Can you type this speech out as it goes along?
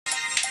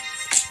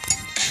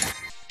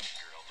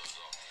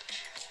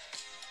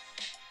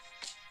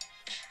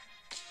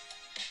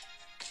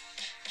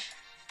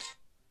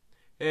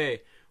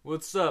Hey,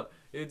 what's up?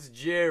 It's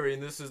Jerry,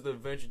 and this is the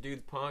Adventure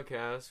Dudes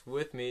podcast.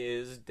 With me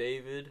is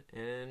David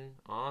and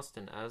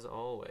Austin, as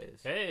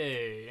always.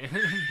 Hey!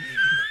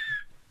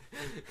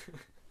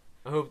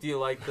 I hope you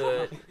like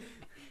the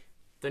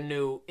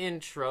new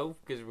intro,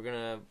 because we're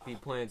gonna be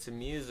playing some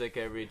music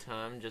every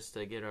time just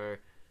to get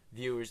our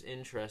viewers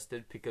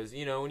interested. Because,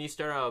 you know, when you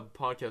start out a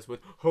podcast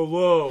with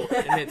hello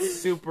and it's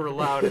super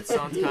loud, it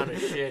sounds kind of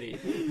shitty.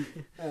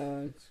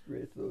 It's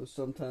great though.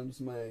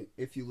 Sometimes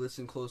if you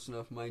listen close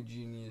enough, my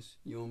genius,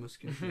 you almost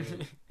can hear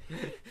it.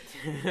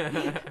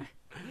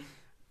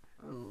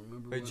 I don't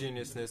remember. My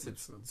geniusness,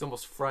 it's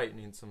almost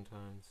frightening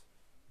sometimes.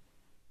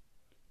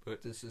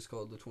 But this is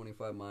called the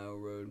 25-mile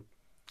road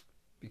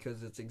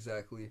because it's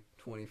exactly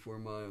 24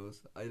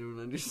 miles. I don't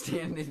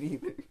understand it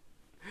either.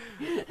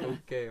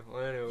 Okay,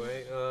 well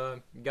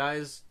anyway,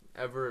 guys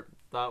ever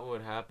thought what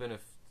would happen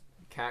if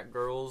cat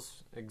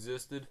girls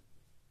existed?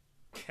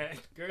 Cat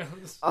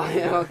girls? Oh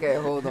yeah, okay,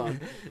 hold on.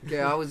 Okay,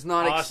 I was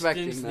not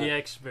expecting Austin's that. the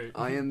expert.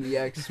 I am the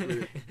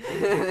expert.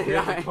 You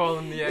have to call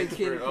him the expert,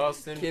 Kid,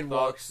 Austin. Kid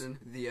thoughts? Watson,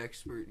 the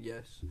expert,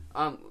 yes.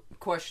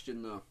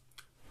 Question though.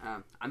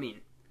 I mean,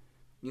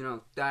 you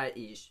know, that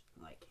is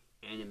like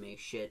anime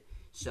shit,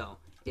 so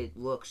it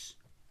looks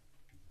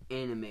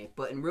anime.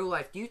 But in real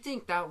life, do you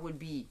think that would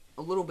be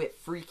a little bit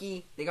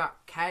freaky? They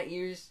got cat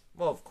ears.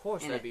 Well, of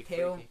course And that'd a be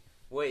tail? freaky.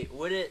 Wait,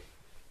 would it...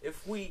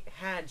 If we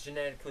had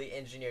genetically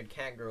engineered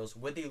cat girls,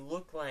 would they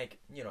look like,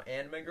 you know,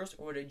 anime girls?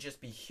 Or would it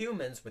just be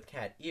humans with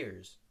cat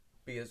ears?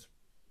 Because,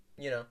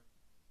 you know,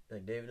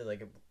 like David, like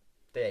if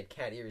they had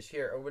cat ears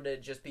here, or would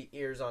it just be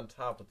ears on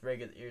top with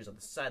regular ears on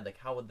the side? Like,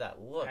 how would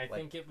that look? I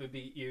think it would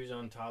be ears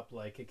on top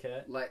like a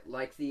cat. Like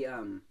the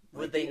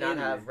Would like they the not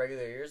anime. have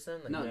regular ears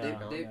then? Like, No,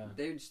 No.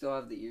 they would still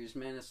have the ears,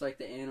 man. It's like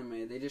the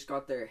anime. They just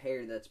got their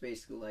hair that's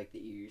basically like the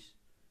ears.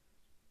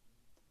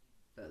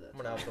 I'm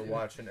gonna have to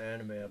watch an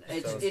anime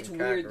episode. It's of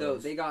weird cat though.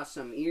 girls. They got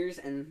some ears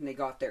and they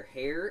got their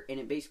hair, and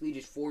it basically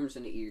just forms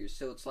into ears.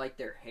 So it's like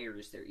their hair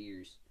is their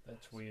ears.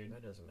 That's weird.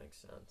 That doesn't make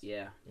sense.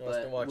 Yeah,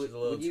 Austin watches a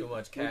little would you- too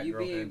much would cat you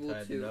girl be able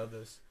hentai to to- know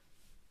this.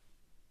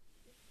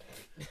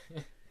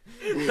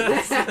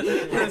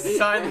 The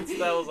silence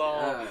spells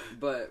all.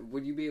 But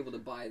would you be able to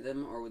buy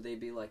them, or would they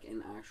be like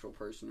an actual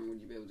person, or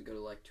would you be able to go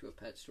to a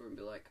pet store and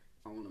be like,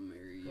 I want to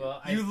marry you? Well,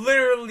 You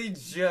literally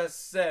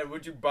just said,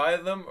 would you buy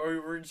them,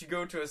 or would you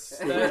go to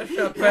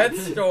a pet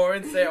store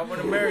and say, I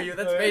want to marry you?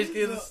 That's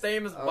basically the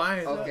same as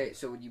buying them. Okay,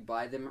 so would you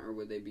buy them, or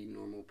would they be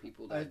normal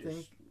people that I just...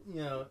 think, you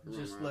know, run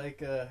just around?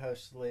 like how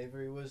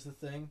slavery was the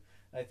thing,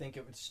 I think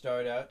it would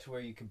start out to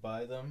where you could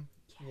buy them,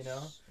 you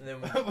know? And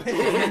then, Wait,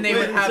 and they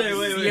would wait, have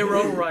wait.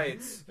 zero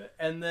rights.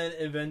 And then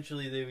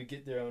eventually they would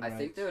get their own I rights.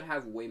 think they would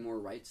have way more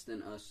rights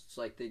than us. It's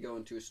like they go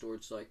into a store,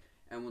 it's like,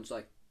 everyone's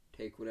like,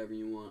 take whatever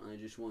you want, I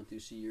just want to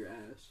see your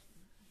ass.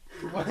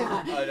 What?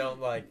 I don't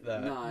like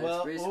that. No, it's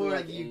Well, basically or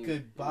like you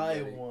could buy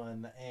anybody.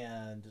 one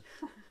and,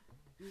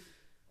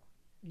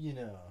 you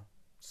know.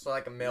 It's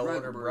like a mail Rug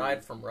order burn.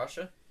 bride from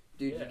Russia.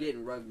 Dude, Yeah. you're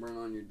getting rug burn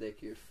on your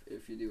dick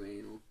if you do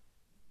anal.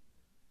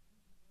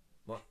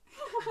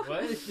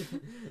 What?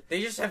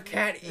 They just have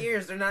cat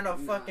ears. They're not a Nah.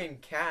 fucking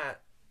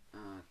cat. I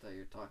thought you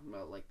were talking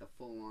about like the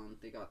full on.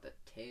 They got the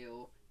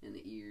tail and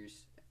the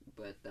ears,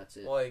 but that's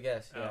it. Well, I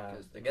guess, Oh, yeah.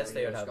 'Cause I guess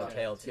they would have a got-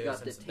 tail, They too, got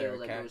the since they're tail a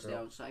that cat goes girl.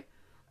 down. It's like,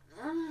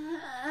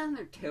 and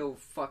their tail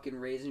fucking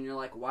raising. And you're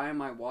like, why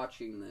am I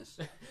watching this?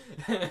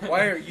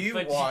 Why are you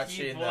But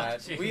watching keep that?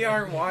 watching. We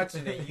aren't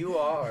watching it. You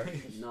are.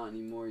 Not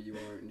anymore. You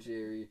aren't,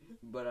 Jerry.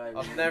 But I.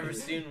 I've never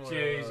seen one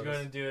Jerry's of going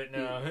to those. do it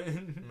now.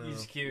 No. He's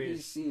He's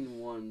curious. seen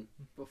one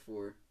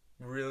before.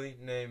 Really?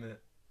 Name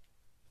it.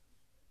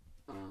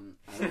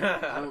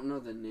 I don't know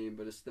the name,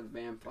 but it's the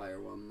vampire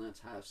one. That's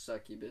half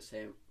succubus,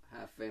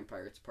 half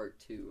vampire. It's part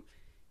 2.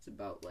 It's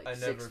about like I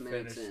 6 never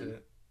minutes finished in.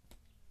 it.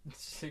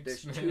 6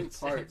 There's 2 minutes.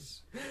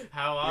 parts.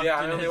 How often Yeah,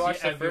 I only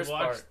watched the have you first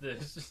watched part.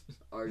 this?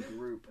 Our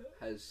group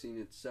has seen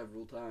it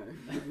several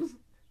times.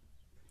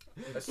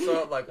 I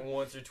saw it like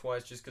once or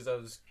twice just because I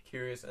was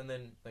curious, and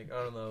then like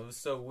I don't know, it was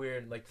so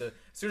weird. Like as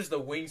soon as the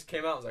wings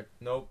came out, I was like,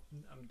 nope.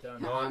 I'm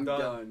done. No, I'm I'm done.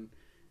 done.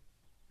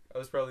 I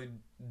was probably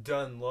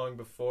done long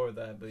before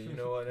that, but you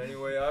know what?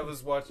 Anyway, I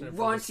was watching it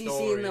for Once the he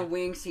story. seen the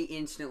wings, he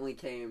instantly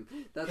came.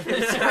 That's what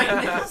it's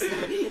trying to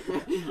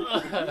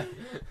say.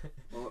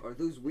 Are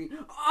those wings?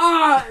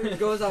 Ah! He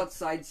goes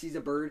outside, sees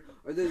a bird.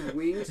 Are those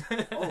wings?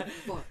 Oh,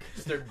 fuck.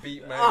 Start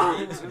beating my Ah!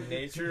 meat in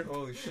nature.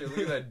 Holy shit! Look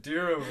at that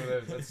deer over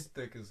there. That's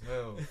thick as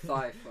hell.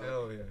 Thigh fuck.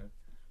 Hell yeah!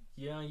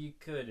 Yeah, you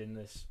could in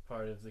this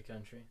part of the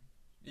country.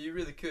 You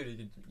really could. You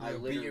could I beat your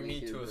literally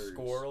meat hear to a birds.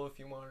 squirrel if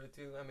you wanted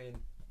to. I mean,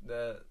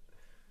 the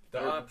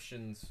Bird.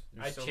 options.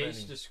 There's I so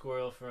chased many. a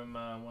squirrel from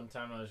one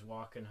time I was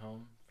walking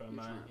home from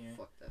You're trying to here.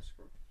 fuck that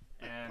squirrel.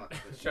 And Pocket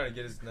He's pussy. trying to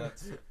get his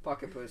nuts.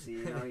 Pocket pussy,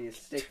 you know, you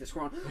stick the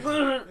squirrel.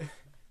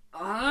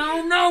 I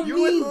don't know,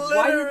 You would memes.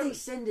 Why did literally- they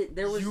send it?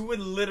 There was. You would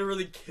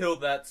literally kill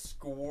that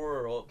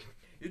squirrel.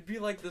 It'd be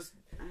like this.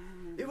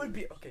 It would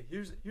be okay.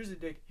 Here's a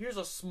dick. Here's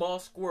a small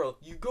squirrel.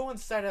 You go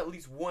inside at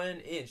least 1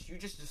 inch. You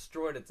just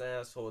destroyed its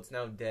asshole. It's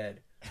now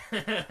dead.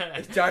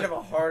 It died of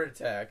a heart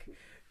attack.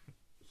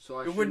 So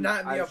I It would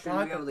not be I a shouldn't be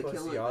pocket able to kill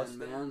pussy, it then, Austin.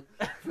 man.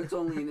 If it's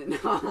only in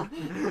it now.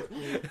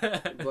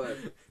 But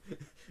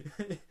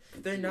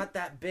They're not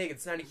that big.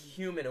 It's not a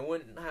human. It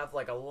wouldn't have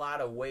like a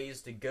lot of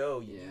ways to go.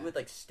 You Yeah. would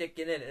like stick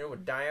it in and it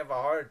would die of a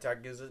heart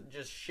attack because it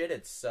just shit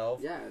itself.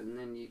 yeah, and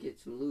then you get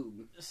some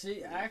lube.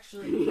 See,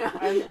 actually,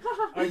 Yeah.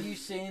 are you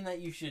saying that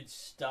you should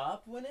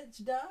stop when it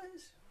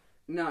dies?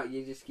 No,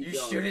 you just keep You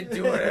going. shouldn't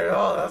do it at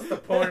all. That's the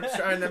point I'm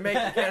trying to make.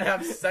 You can't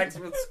have sex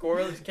with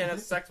squirrels. You can't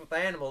have sex with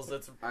animals.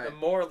 That's Alright.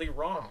 morally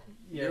wrong.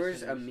 Yes, There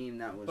was it a is. meme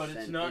that was But sent,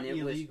 it's not and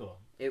illegal.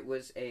 It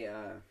was a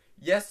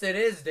Yes, it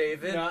is,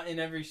 David. Not in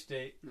every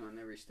state. no, in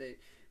every state.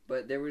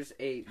 But there was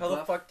a How the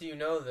buff- fuck do you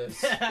know this?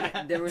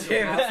 There was a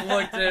David buff-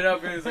 looked it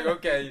up and he was like,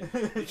 okay,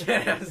 you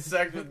can't have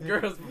sex with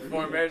girls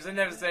before marriage. They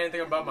never say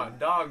anything about my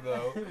dog,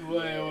 though.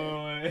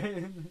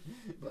 Wait.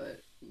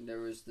 But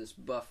there was this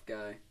buff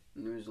guy,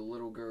 and there was a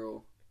little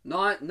girl.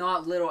 Not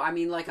little. I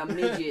mean, like a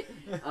midget.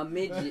 A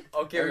midget.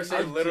 Okay, Or we say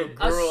a little kid.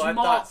 girl. I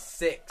small- thought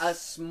 6. A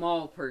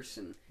small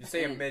person. You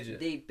say a And midget.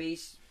 They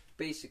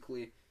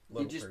basically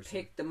Little he just person.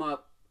 picked them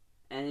up,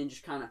 and then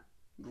just kind of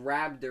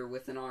grabbed her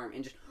with an arm,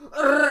 and just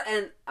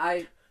and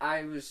I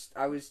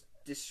was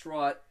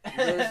distraught.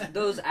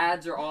 Those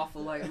ads are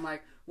awful. Like I'm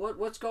like,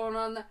 what's going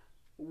on there?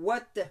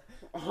 What the?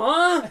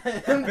 Huh?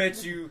 I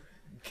bet you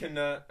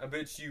cannot. I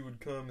bet you would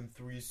come in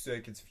 3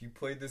 seconds if you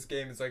played this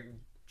game. It's like,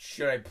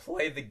 should I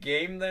play the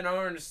game then? I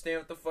don't understand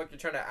what the fuck you're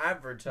trying to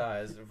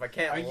advertise. If I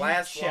can't Are you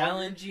last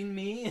challenging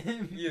me?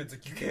 longer, yeah, it's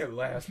like you can't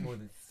last more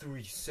than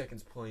 3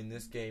 seconds playing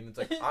this game. It's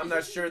like I'm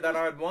not sure that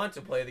I'd want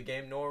to play the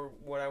game, nor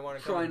would I want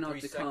to come Try in not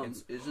 3 to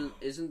seconds. come.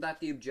 Isn't that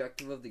the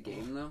objective of the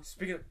game though?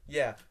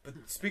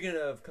 Speaking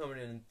of coming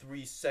in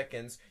 3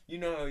 seconds, you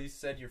know how you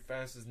said your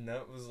fastest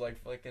nut was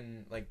like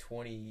fucking like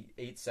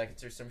 28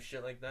 seconds or some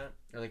shit like that,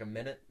 or like a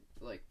minute.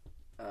 Like,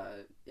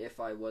 if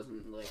I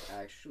wasn't like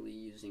actually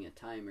using a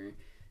timer.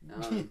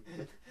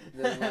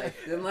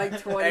 Then like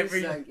 20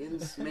 Every-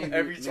 seconds. Maybe,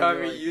 Every maybe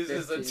time like he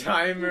uses 15. a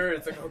timer,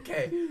 it's like,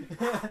 okay,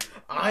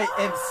 I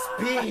am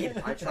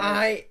speed. I tried-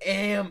 I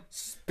am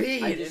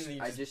speed. I And just, he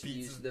I just beats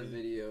used his the beat.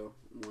 video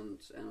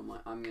once, and I'm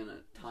like, I'm gonna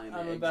time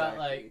I'm it about,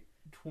 exactly. like,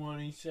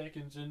 20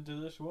 seconds into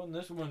this one.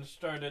 This one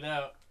started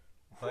out.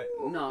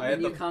 No, I had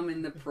when you the- come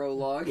in the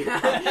prologue.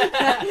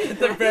 At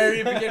the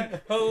very beginning,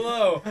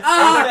 hello.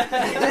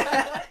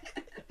 Ah!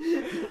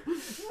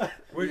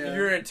 With Yeah.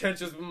 your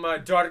intentions with my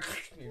daughter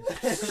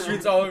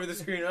shoots all over the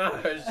screen.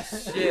 Ah,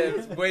 shit,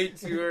 it's way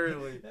too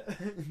early.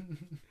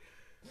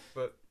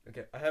 But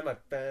okay, I had my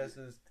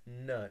fastest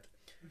nut.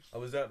 I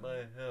was at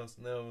my house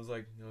and I was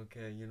like,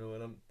 okay, you know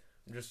what? I'm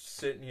just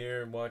sitting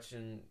here and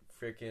watching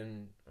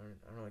freaking. I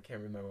don't know. I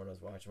can't remember what I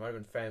was watching. Might have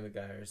been Family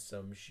Guy or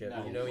some shit.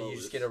 No, you know, you Lotus.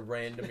 just get a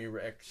random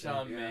erection.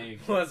 Saw Yeah. Meg.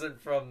 Wasn't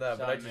from that,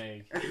 but I Saw just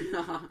Meg.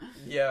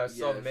 yeah, I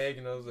saw Yes. Meg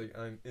and I was like,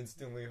 I'm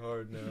instantly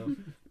hard now.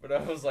 But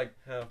I was like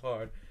half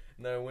hard.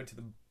 And then I went to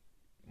the,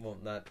 well,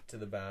 not to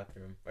the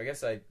bathroom. I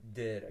guess I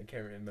did. I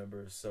can't remember.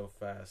 It was so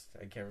fast.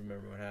 I can't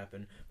remember what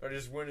happened. But I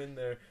just went in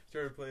there,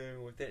 started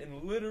playing with it,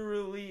 and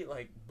literally,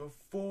 like,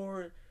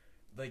 before,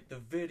 like, the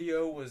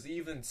video was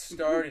even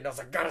starting, I was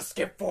like, gotta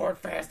skip forward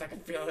fast. I can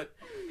feel it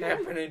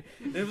happening.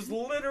 And it was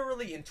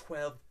literally in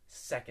 12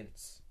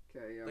 seconds.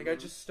 Okay, yeah, Like, I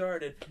just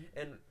started,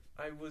 and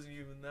I wasn't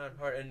even that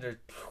hard, and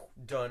they're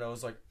done. I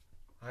was like,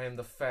 I am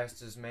the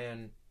fastest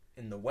man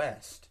in the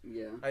West.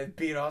 Yeah. I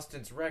beat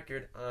Austin's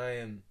record.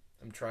 I'm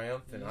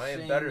triumphant. You I am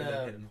saying, better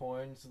than him.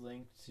 Porn's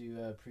linked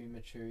to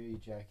premature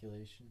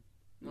ejaculation.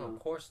 No, of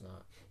course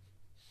not.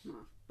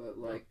 But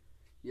like,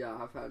 yeah,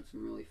 I've had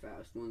some really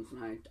fast ones,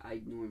 and I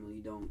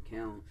normally don't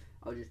count.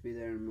 I'll just be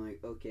there and I'm like,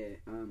 okay,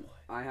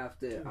 I have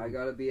to, I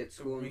gotta be at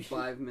school in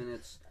 5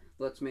 minutes.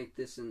 Let's make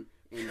this in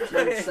 10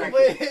 seconds.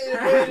 Wait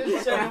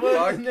a second.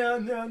 Fuck.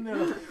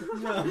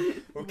 No.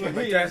 Okay, my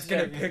Wait a dad's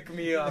gonna second. pick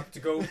me up to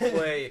go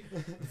play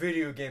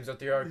video games at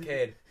the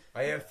arcade.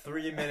 I have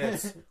 3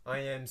 minutes. I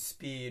am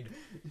speed.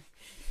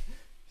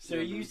 So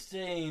are you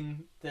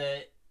saying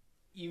that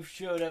you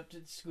showed up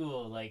to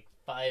school like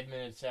 5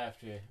 minutes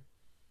after?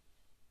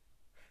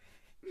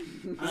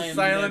 I am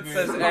Silence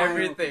never- says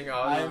everything,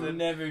 Austin. I'm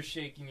never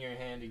shaking your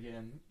hand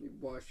again. You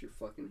wash your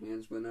fucking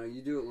hands, but no,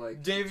 you do it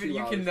like David, 2 you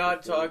hours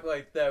cannot before. talk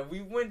like that.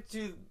 We went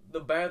to the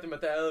bathroom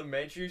at the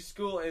elementary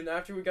school, and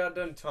after we got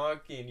done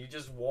talking, you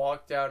just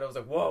walked out. I was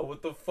like, whoa,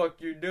 what the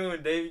fuck you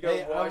doing, Dave? You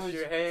gotta Hey, wash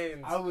your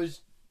hands. I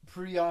was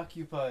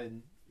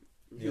preoccupied.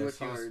 He Yes, was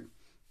he was- hard.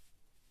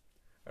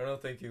 I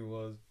don't think he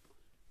was.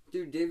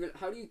 Dude, David,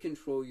 how do you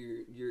control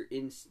your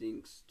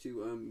instincts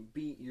to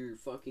beat your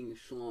fucking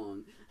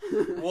schlong?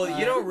 Well,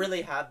 you don't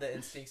really have the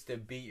instincts to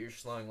beat your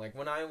schlong. Like,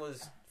 when I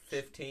was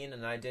 15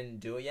 and I didn't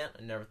do it yet,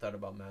 I never thought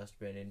about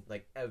masturbating,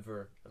 like,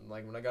 ever. And,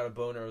 like, when I got a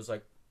boner, I was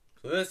like,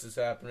 so this is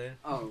happening.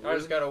 Oh, I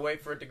just gotta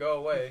wait for it to go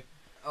away.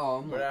 oh,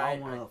 I'm But like, I I-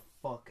 want to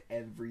fuck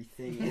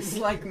everything. It's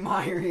like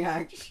my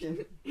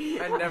reaction.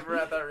 I never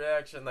had that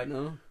reaction. Like,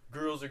 No.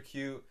 girls are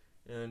cute,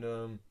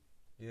 and,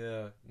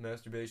 yeah,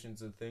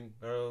 masturbation's a thing.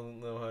 I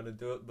don't know how to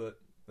do it, but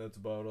that's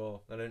about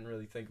all. I didn't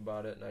really think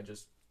about it, and I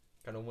just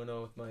kind of went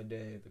on with my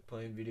day, like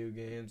playing video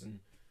games and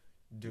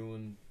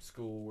doing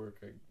schoolwork.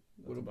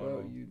 What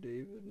about you,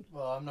 David?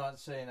 Well, I'm not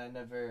saying I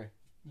never,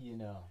 you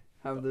know,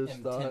 Have those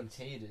am thoughts?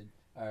 tempted.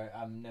 Or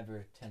I'm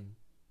never tempted.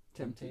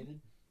 Tempted.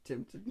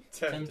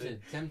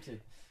 Tempted.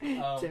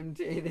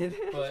 Tempted.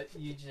 But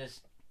you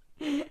just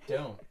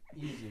don't.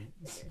 Easy.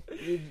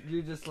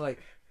 You're just like,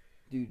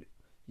 dude,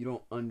 you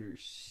don't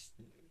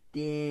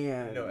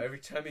understand. No, every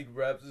time he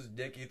grabs his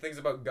dick, he thinks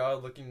about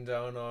God looking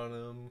down on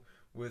him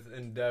with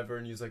endeavor,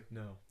 and he's like,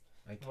 no,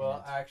 I can't.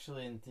 Well,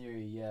 actually, in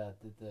theory, yeah,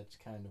 that's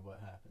kind of what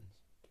happens.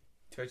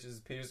 Touches his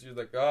penis, you're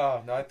like,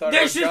 oh, no, I thought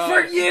This is about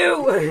for God.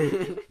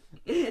 you!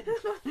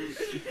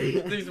 He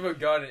thinks about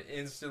God and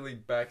instantly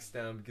backs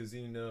down because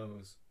he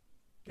knows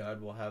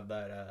God will have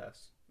that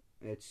ass.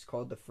 It's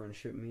called the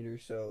friendship meter,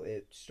 so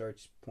it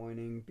starts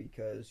pointing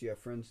because you have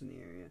friends in the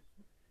area.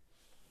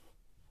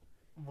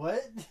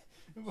 What?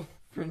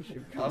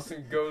 Friendship.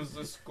 Austin goes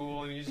to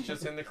school and he's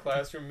just in the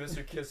classroom,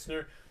 Mr.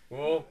 Kistner.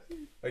 Well,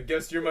 I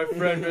guess you're my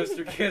friend,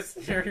 Mr.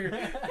 Kistner,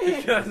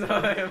 because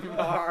I am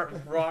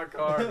rock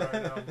hard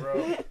right now,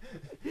 bro.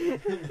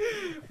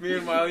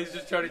 Meanwhile, he's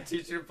just trying to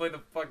teach you to play the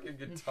fucking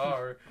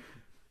guitar.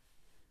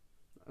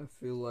 I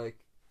feel like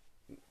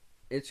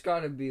it's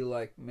got to be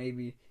like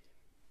maybe,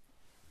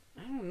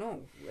 I don't know.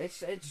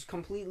 It's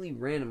completely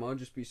random. I'll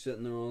just be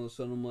sitting there, all of a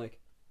sudden I'm like,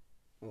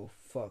 oh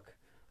fuck,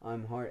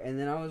 I'm hard. And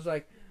then I was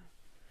like,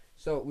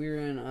 so we were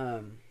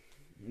in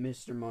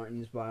Mr.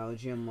 Martin's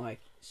biology. I'm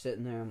like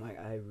sitting there. I'm like,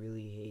 I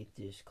really hate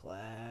this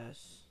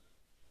class.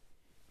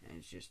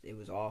 And it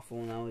was awful,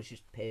 and I was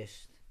just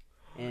pissed.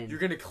 And You're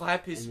gonna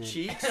clap his and then-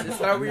 cheeks? Is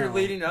that what you're No.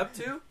 leading up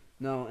to?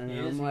 no, and He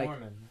then is I'm like,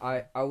 Mormon.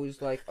 I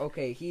was like,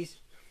 okay, he's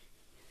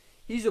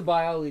a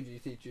biology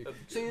teacher.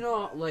 So you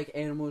know, like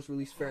animals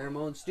release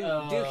pheromones. Do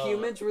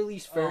humans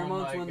release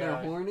pheromones my when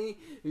God. they're horny?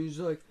 He's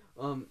like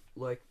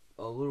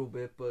a little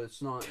bit, but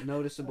it's not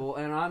noticeable.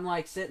 And I'm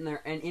like sitting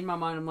there, and in my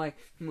mind, I'm like,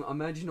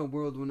 imagine a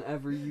world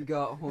whenever you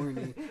got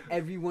horny,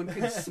 everyone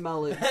could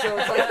smell it. So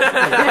it's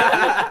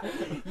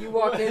like you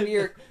walk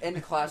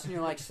into class, and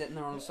you're like sitting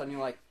there, all of a sudden you're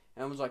like,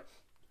 and I was like,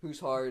 who's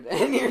hard?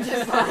 And you're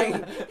just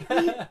like,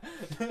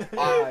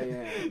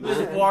 I am.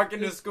 Just walk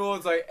into school,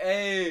 it's like,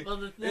 hey, Well,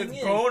 the thing it's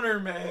is, boner,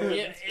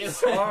 man.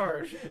 It's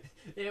hard.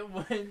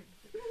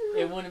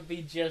 It wouldn't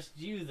be just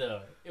you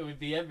though. It would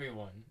be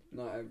everyone.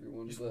 Not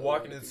everyone. Just but a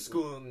walking lot of into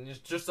people. school and it's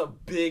just a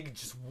big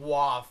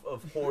waft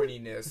of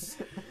horniness.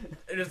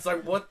 And it's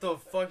like, what the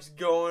fuck's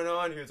going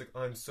on here? It's like,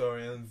 I'm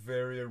sorry, I'm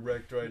very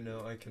erect right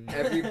now. I can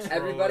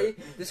Everybody,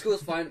 the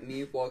school's fine.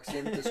 Me walks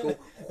into school.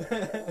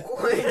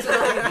 It's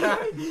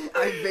like,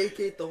 I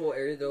vacate the whole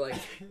area. They're like,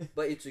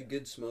 but it's a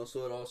good smell,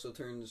 so it also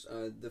turns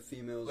the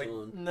females Like,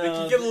 on. No,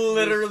 Like, you can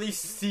literally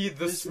see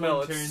the this smell.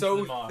 one It's turns so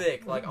them off.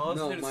 thick. Like,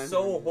 Austin mine is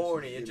so horniness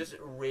horny, is it good. just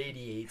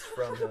radiates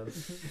from him.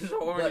 His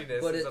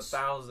horniness but is it's-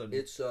 1,000.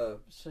 It's So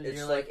it's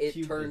you're like it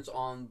Cupid. turns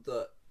on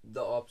the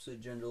opposite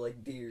gender,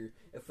 like deer.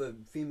 If a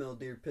female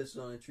deer pisses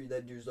on a tree,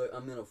 that deer's like,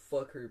 I'm gonna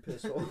fuck her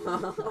piss hole.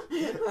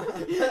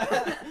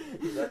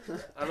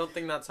 I don't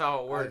think that's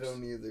how it works. I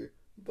don't either,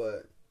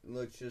 but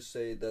let's just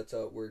say that's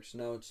how it works.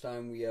 Now it's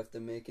time we have to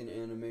make an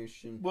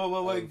animation.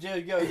 Whoa, of-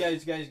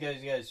 guys.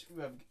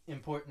 We have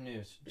important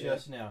news Yeah.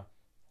 just now.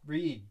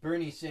 Read,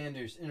 Bernie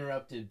Sanders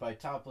interrupted by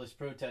topless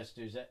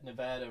protesters at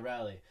Nevada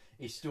rally.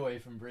 A story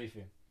from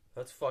Briefing.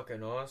 That's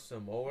fucking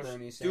awesome.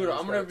 Bernie Dude, Sanders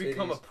I'm gonna got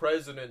become a titties.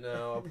 president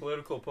now, a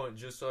political opponent,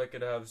 just so I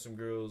could have some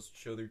girls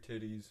show their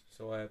titties.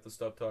 So I have to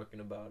stop talking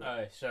about it.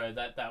 Alright, sorry,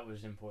 that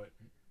was important.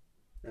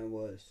 That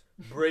was.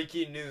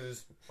 Breaking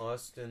news: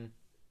 Austin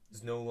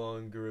is no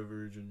longer a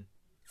virgin.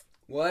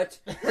 What?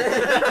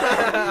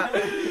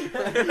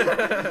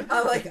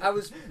 I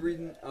was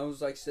reading, I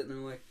was like sitting there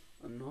like,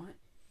 I'm not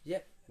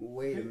yet.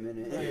 Wait a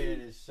minute. It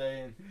is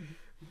saying.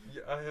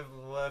 Yeah, I have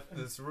left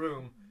this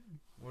room.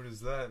 What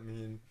does that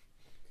mean?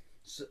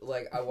 So,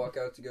 like, I walk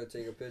out to go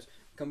take a piss,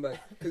 come back,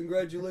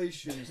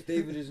 congratulations,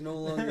 David is no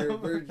longer a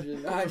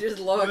virgin. I just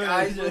lock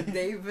eyes with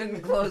David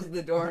and close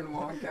the door and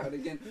walk out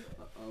again.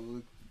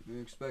 I'm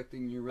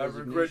expecting your I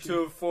resignation. regret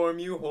to inform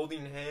you,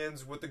 holding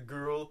hands with a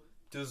girl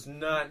does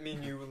not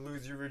mean you will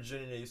lose your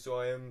virginity, so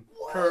I am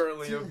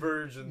currently a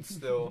virgin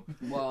still.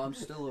 Well, I'm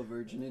still a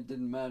virgin, it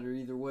didn't matter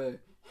either way.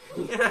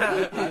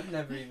 I've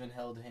never even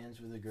held hands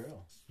with a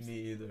girl. Me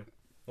either.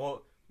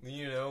 Well,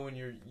 you know, when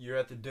you're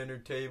at the dinner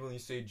table and you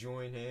say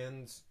join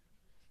hands,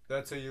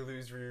 that's how you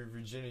lose your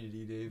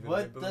virginity, David. I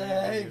What the believe in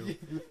heck?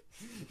 you.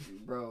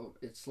 Bro,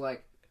 it's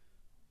like,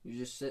 you're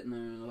just sitting there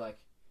and like,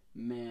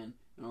 man,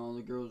 and all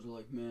the girls are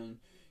like, man,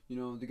 you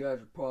know, the guys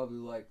are probably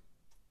like,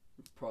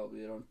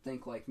 they don't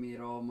think like me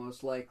at all,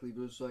 most likely,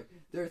 but it's like,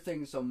 they're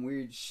thinking some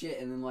weird shit,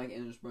 and then like,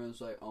 in his brain's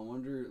like, I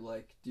wonder,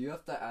 like, do you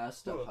have to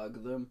ask to Huh.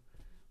 hug them?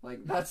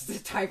 Like, that's the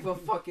type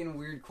of fucking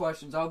weird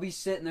questions. I'll be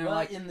sitting there Well,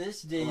 like, in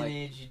this day and like-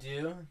 age, you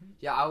do.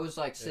 yeah, I was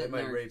like Yeah, they sitting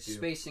might there rape you.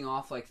 spacing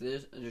off like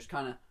this, and just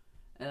kind of,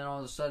 and then all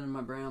of a sudden in my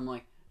brain I'm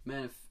like,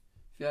 man, if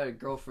you had a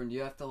girlfriend,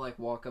 you have to like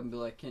walk up and be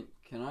like,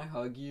 can I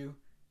hug you?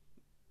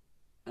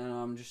 And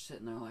I'm just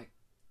sitting there like,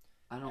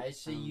 I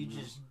say you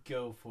know. just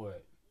go for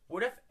it.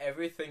 What if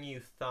everything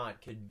you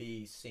thought could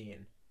be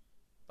seen?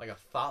 like a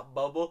thought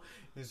bubble.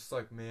 He's just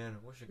like, man,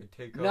 I wish I could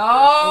take off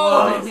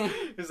No! their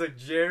clothes. It's like,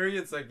 Jerry,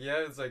 it's like, yeah,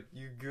 it's like,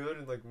 you good?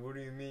 And like, what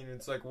do you mean?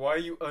 It's like, why are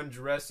you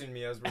undressing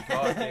me as we're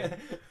talking?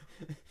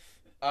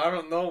 I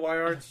don't know, why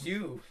aren't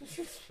you?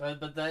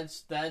 But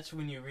that's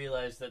when you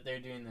realize that they're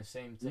doing the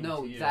same thing.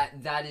 No, to you.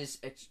 that is.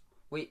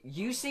 Wait,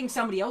 you seeing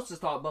somebody else's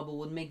thought bubble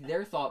would make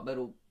their thought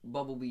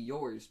bubble be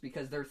yours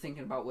because they're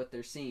thinking about what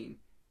they're seeing.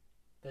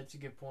 That's a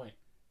good point.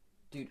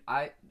 Dude,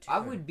 I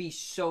would be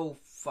so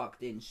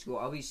fucked in school.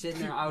 I'll be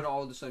sitting there, I would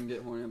all of a sudden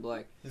get horny and be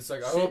like, He's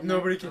like, I Sitting hope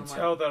nobody there, can I'm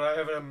tell that I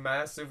have a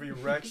massive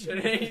erection.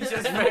 And he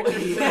just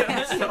pictures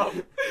himself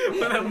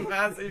with a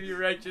massive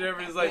erection.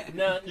 Everybody's like,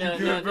 No, you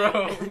good,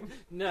 bro?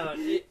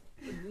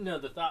 No,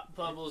 the thought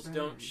bubbles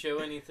don't show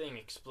anything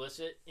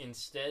explicit.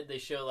 Instead, they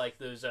show like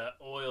those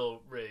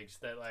oil rigs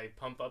that like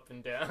pump up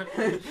and down.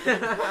 Dude,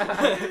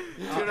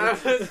 I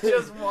was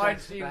just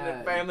watching the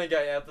bad. Family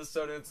Guy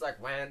episode, and it's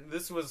like, man,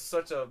 this was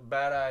such a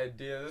bad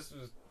idea. This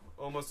was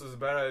almost as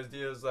bad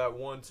idea as that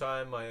one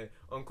time my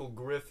Uncle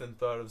Griffin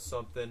thought of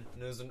something,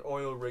 and there's an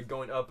oil rig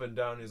going up and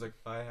down. He's like,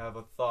 I have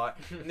a thought.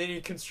 And then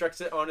he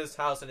constructs it on his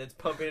house, and it's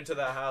pumping into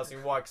that house, and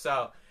he walks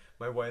out.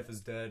 My wife is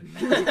dead.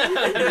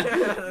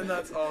 And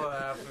that's all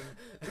that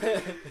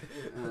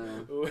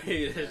happened.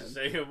 Wait a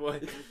second,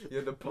 what?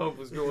 Yeah, the pump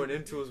was going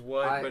into his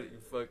wife, but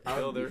he I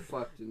killed would her. be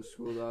fucked in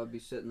school though. I'd be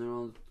sitting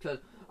there because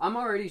I'm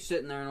already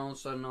sitting there and all of a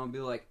sudden I'll be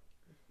like,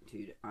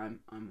 dude, I'm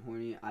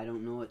horny. I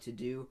don't know what to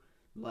do.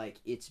 Like,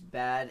 it's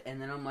bad. And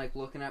then I'm like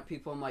looking at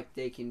people. I'm like,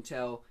 they can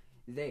tell.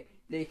 They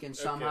can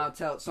somehow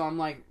tell. So I'm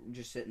like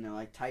just sitting there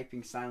like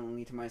typing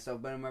silently to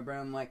myself. But in my brain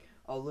I'm like,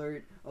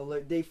 alert,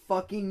 alert. They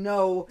fucking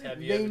know.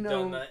 Have you they ever know.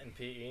 done that in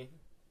PE?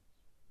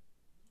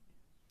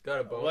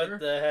 Got a boner? What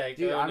the heck?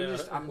 Dude, Oh, I'm no.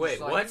 just Wait,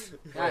 like, what?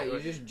 Yeah, you're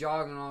just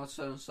jogging all of a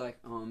sudden. It's like,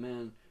 oh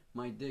man,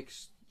 my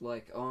dick's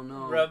like, oh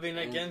no. rubbing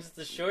And- against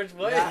the shorts.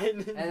 What? Yeah,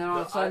 and then all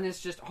of a No, sudden it's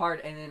just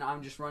hard, and then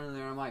I'm just running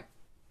there. And I'm like,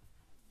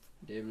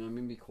 David, I'm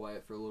gonna be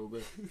quiet for a little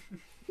bit.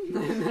 And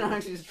then I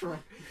just try.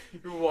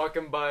 You're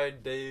walking by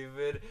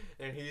David,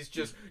 and he's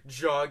just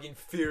jogging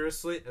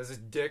furiously as his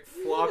dick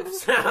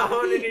flops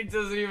out, and he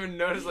doesn't even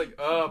notice. Like,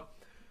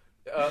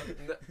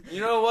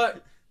 you know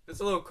what? It's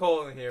a little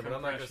cold in here, but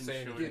I'm not gonna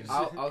say Compression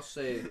anything. Dude, I'll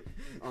say,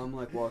 I'm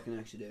like walking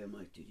next to Dave. I'm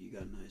like, dude, you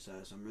got a nice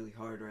ass. I'm really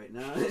hard right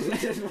now. And he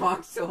just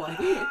walks away.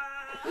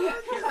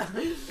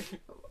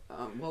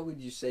 What would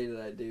you say to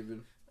that,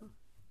 David?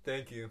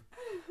 Thank you.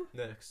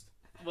 Next.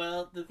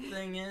 Well, the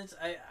thing is,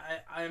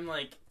 I'm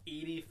like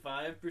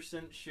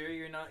 85% sure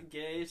you're not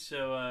gay,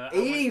 so I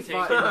wouldn't take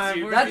 85. it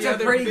too- We're That's the a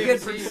other pretty good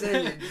 50.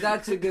 percentage.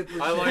 That's a good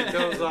percentage. I like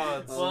those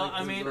odds. Well, like I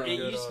those mean,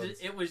 odds.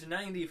 it was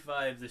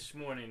 95 this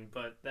morning,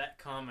 but that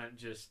comment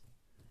just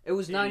It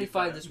was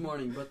 95 85. this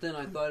morning, but then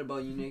I thought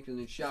about you naked in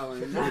the shower.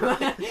 And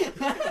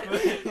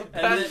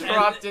That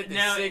dropped it to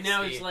now 60.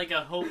 now it's like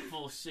a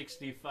hopeful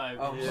 65.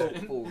 I'm Yeah.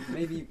 hopeful.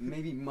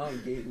 Maybe my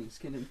gayness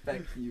can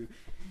infect you.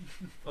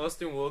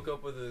 Austin woke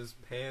up with his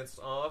pants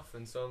off,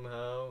 and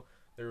somehow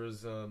there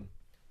was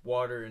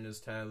water in his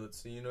tablet.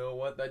 So you know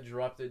what? That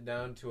dropped it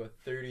down to a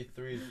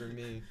 33 for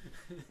me.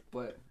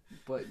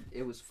 But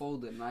it was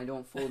folded, and I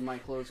don't fold my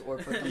clothes or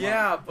put them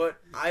Yeah, up. but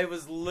I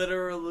was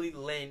literally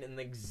laying in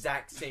the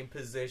exact same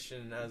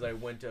position as I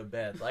went to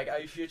bed. Like,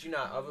 I shit you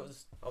not,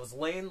 I was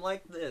laying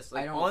like this,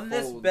 like I don't on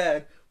this fold.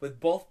 bed with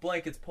both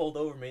blankets pulled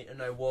over me,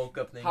 and I woke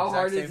up in the How exact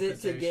hard same is it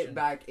position. to get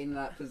back in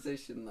that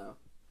position, though?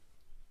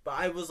 But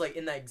I was like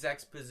in that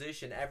exact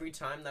position every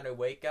time that I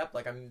wake up.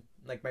 Like I'm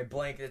like my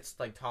blankets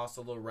like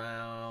tousled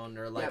around,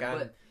 or like Yeah, I'm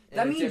but in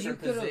that a means you different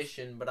could've-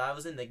 position. But I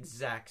was in the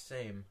exact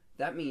same.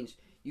 That means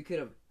you could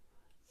have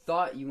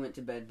thought you went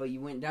to bed, but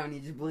you went down, you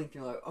just blinked,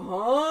 you're like,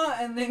 huh?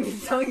 And then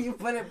so you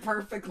put it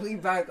perfectly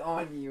back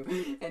on you,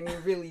 and you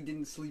really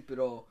didn't sleep at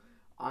all.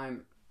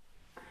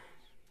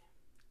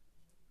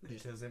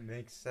 It doesn't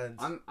make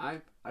sense.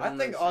 I I don't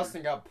think know,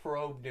 Austin got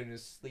probed in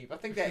his sleep. I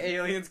think the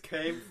aliens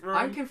came from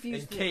I'm him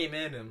confused. and came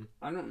in him.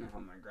 I don't know how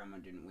my grandma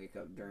didn't wake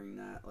up during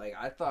that. Like,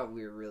 I thought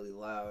we were really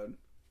loud.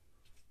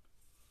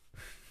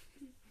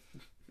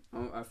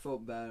 I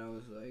felt bad. I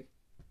was like,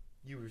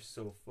 You were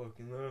so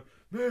fucking loud.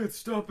 Man,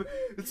 stop it.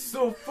 It's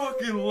so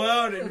fucking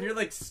loud. And you're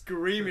like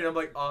screaming. I'm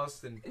like,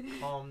 Austin,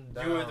 calm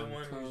down. you were the one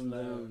who's calm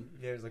loud. down,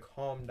 Yeah, he's like,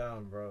 calm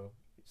down, bro.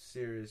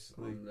 Seriously.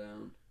 calm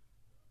down.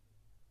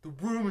 The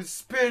room is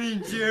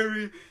spinning,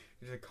 Jerry.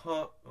 He's like,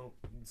 calm. Oh,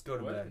 let's go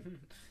to What? bed.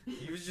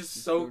 He was just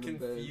Let's so go to bed.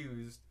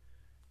 confused.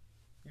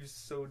 He was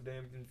so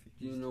damn confused.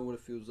 Do you know what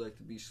it feels like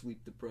to be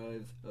sleep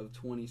deprived of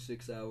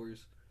 26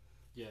 hours?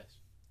 Yes.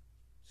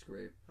 It's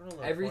great. I don't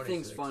know,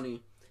 Everything's 26.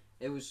 funny.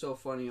 It was so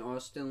funny.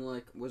 Austin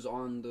like was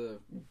on the.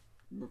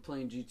 We're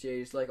playing GTA.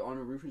 He's like on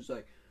a roof. He's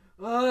like,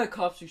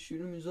 cops are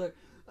shooting him. He's like,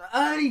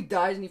 and he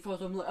dies and he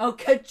falls. I'm like, I'll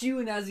catch you.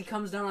 And as he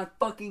comes down, I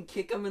fucking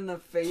kick him in the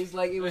face.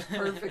 Like it was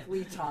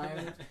perfectly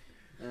timed.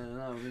 And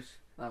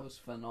that was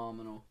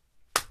phenomenal.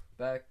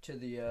 Back to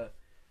the.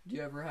 Do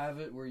you ever have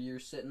it where you're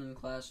sitting in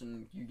class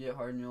and you get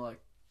hard and you're like,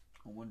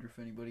 I wonder if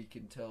anybody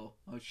can tell.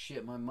 Oh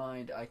shit, my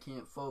mind. I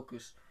can't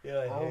focus. Yeah,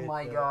 I Oh hate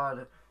my that.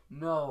 god.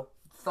 No.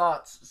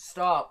 Thoughts.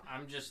 Stop.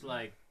 I'm just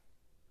like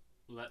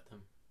let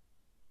them.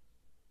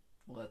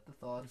 Let the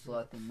thoughts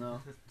let them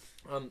know.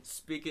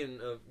 Speaking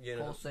of,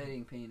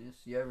 Pulsating penis.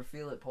 You ever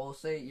feel it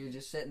pulsate? You're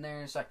just sitting there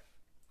and it's like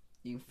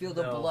you can feel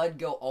the No. blood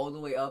go all the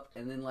way up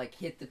and then like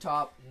hit the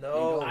top.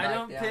 no. Go I back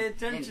don't down pay and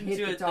attention hit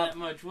to the it top. that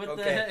much. What the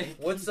Okay,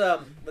 heck?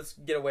 let's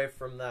get away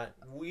from that.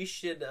 We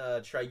should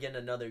try getting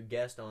another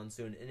guest on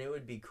soon, and it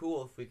would be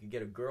cool if we could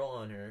get a girl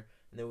on her,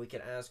 and then we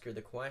could ask her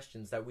the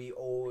questions that we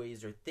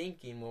always are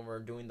thinking when we're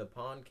doing the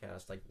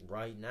podcast, like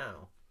right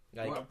now.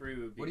 Like, Aubrey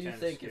would be What do you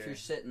kinda think scary. if you're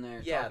sitting there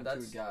yeah, talking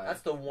that's to a guy?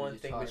 that's the one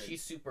who's thing. But tired?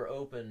 she's super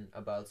open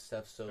about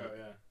stuff, so Oh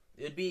yeah.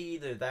 it'd be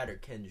either that or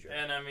Kendra.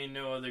 And I mean,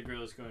 no other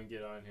girl's going to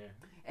get on here.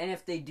 And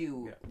if they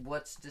do, Yeah.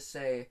 what's to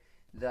say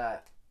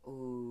that?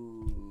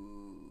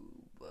 Ooh,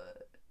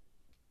 but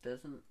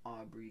doesn't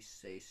Aubrey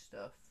say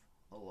stuff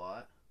a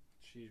lot?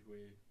 She's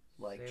weird.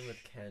 Like, Same with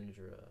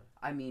Kendra.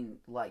 I mean,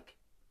 like,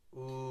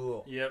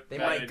 Ooh, Yep. they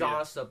bad might idea.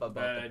 gossip about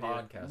Bad the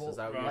idea. podcast. well, Is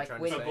that what you're like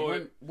trying when, to say?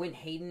 Avoid- when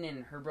Hayden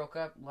and her broke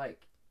up,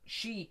 like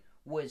she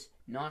was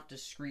not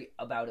discreet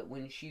about it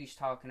when she was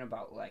talking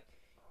about like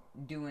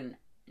doing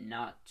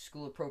not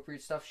school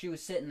appropriate stuff. She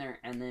was sitting there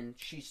and then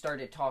she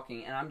started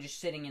talking, and I'm just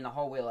sitting in the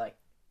hallway like,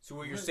 So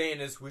what you're saying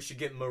is we should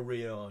get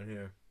Maria on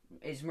here.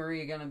 is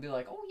Maria gonna be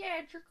like, oh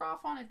yeah, jerk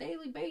off on a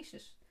daily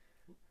basis?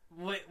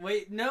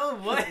 Wait, no,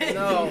 what?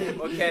 No,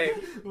 okay.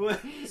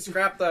 What?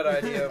 Scrap that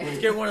idea. Let's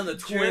get one of the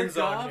twins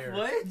Jerk on off? here.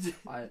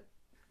 What?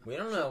 We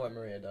don't know what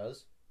Maria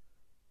does.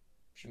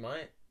 She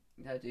might.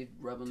 Yeah, dude,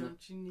 rubbing the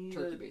Don't you need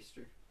turkey a...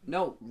 baster.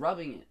 No,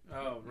 rubbing it.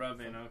 Oh,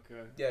 rubbing,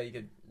 okay. Yeah, you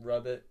could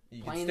rub it. You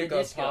could Playing stick the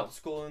a disco.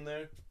 popsicle in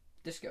there.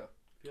 Disco.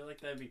 I feel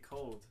like that'd be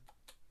cold.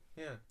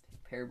 Yeah.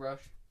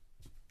 Hairbrush.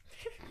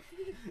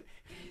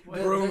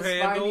 Broom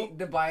handle.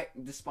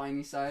 The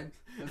spiny side.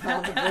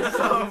 Without the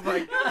bristle. Oh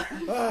my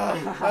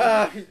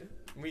God.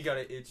 We got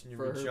an itch in your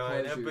For her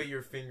vagina, pleasure. but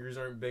your fingers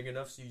aren't big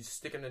enough, so you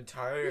stick an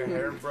entire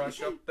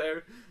hairbrush up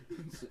there.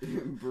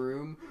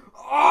 Broom.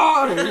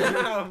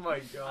 Oh my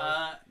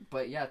God.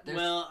 But yeah, there's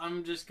Well,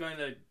 I'm just going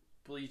to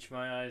bleach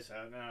my eyes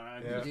out now.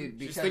 Yeah. dude, She's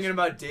because- thinking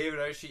about David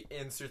as she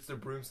inserts the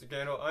broomstick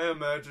handle. I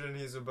imagine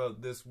he's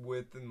about this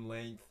width and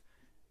length.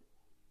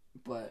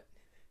 but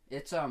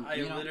it's I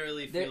you know,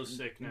 literally there- feel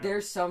sick now.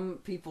 there's some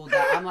people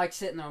that I'm like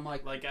sitting there, I'm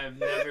like, Like I've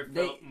never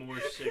They- felt more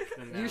sick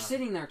than now. you're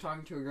sitting there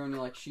talking to a girl and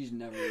you're like, she's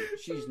never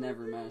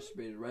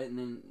masturbated, right? And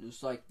then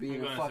it's like I'm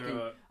being a gonna fucking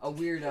throw up. a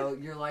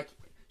weirdo. You're like,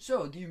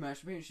 so do you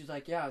masturbate? And she's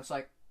like, yeah. It's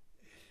like,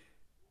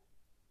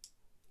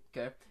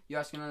 okay. You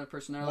ask another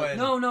person, they're like,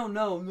 When?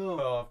 no.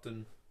 How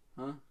often?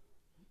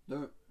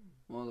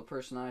 Well, the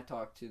person I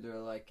talk to, they're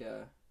like,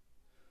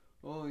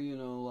 oh, you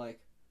know, like,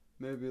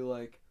 maybe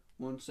like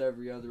once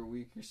every other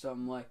week or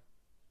something. Like,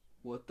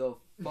 what the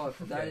fuck?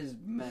 That Okay. is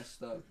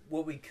messed up.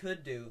 What we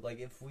could do, like,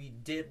 if we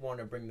did want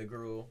to bring the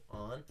girl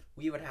on,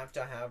 we would have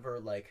to have her,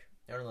 like,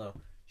 I don't know,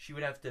 she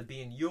would have to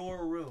be in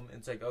your room. And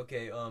it's like,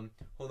 okay,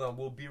 hold on,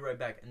 we'll be right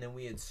back. And then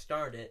we'd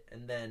start it,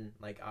 and then,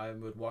 like, I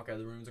would walk out of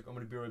the room, it's like, I'm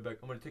gonna be right back.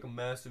 I'm gonna take a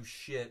massive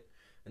shit,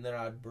 and then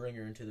I'd bring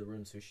her into the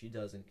room so she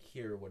doesn't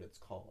hear what it's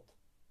called.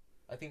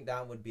 I think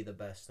that would be the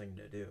best thing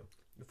to do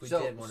if we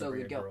did want to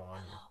bring a girl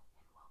on.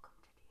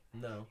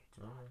 No.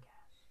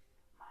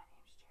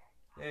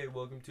 Hey,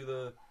 welcome to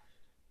the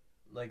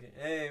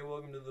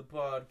welcome to the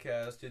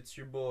podcast. It's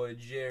your boy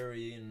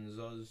Jerry, and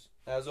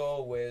as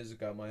always, I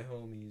got my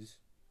homies.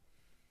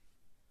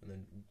 And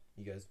then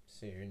you guys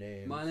say your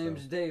name. My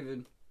name's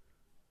David,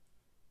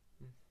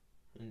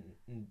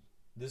 and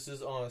this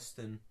is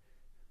Austin.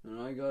 and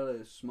I got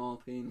a small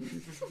penis.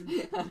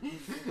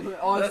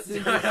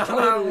 Austin not is how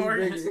totally it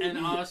works. bigger. And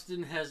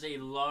Austin has a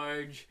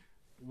large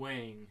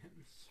wing.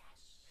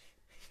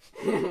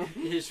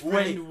 His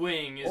friend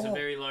Wing is a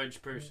very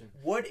large person.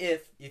 What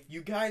if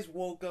you guys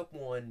woke up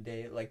one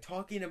day like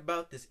talking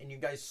about this and you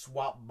guys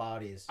swap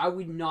bodies? I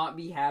would not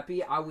be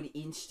happy. I would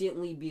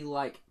instantly be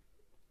like,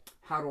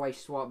 how do I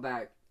swap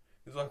back?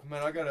 He's like,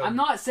 man, I gotta. I'm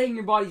not saying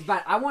your body's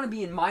bad. I want to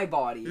be in my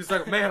body. He's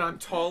like, man, I'm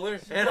taller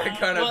and I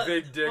got a Well-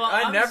 big dick. well,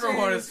 I I'm never saying,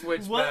 want to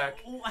switch what- back.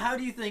 How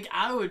do you think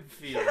I would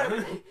feel?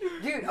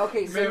 Dude,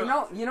 okay, so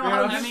Man, you know Man,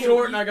 how I'm I you mean,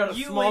 short and I got a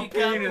you small wake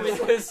up penis.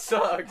 with- This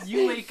sucks.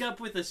 You wake up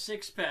with a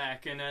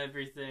six-pack and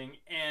everything,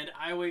 and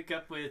I wake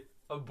up with...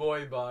 A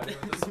boy body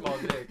with a small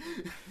dick.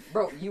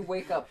 Bro, you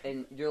wake up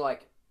and you're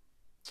like,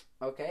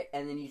 okay,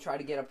 and then you try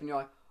to get up and you're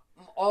like,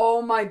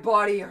 oh, my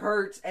body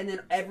hurts, and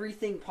then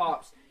everything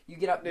pops. You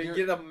get up, They you're,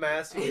 get a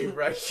massive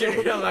erection.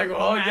 You're like,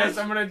 well, I guess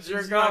I'm gonna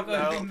jerk It's not off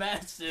gonna be now.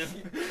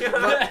 massive.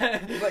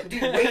 but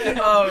dude, waking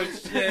up, Oh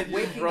shit! you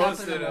waking up in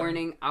roasted the him.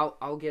 morning,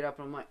 I'll get up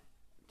and I'm like,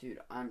 dude,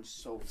 I'm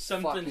so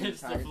Something fucking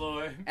hits tired. the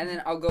floor. And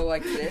then I'll go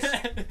like this,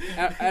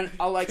 and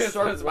I'll like Guess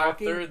start that's my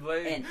walking, third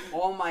leg. and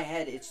all my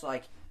head, it's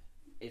like,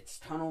 it's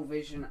tunnel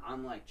vision.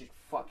 I'm like just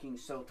fucking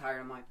so tired.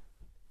 I'm like,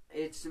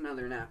 it's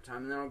another nap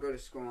time, and then I'll go to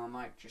school. And I'm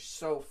like just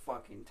so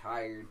fucking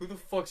tired. Who the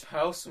fuck's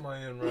house am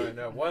I in right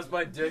now? Why is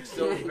my dick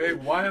so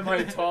big? Why am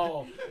I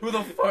tall? Who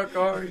the fuck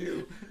are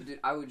you? Dude,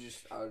 I would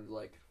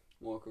like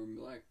walk over and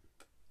be like,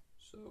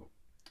 so,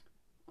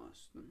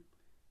 Austin,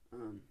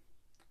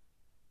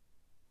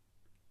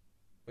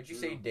 What'd you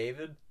say,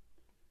 David?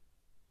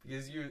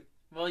 because you.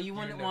 Well, you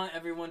wouldn't know. want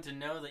everyone to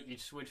know that you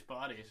switch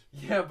bodies.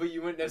 Yeah, but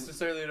you wouldn't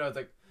necessarily know. It's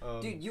like,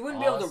 Dude, you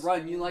wouldn't be able to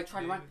run. You like try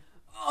to dude. run.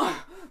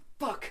 Oh,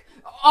 fuck!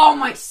 Oh,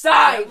 my That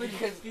side! would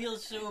feel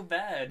so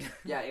bad.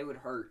 Yeah, it would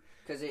hurt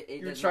because it.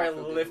 You're does trying not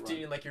feel good to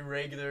lifting run. like your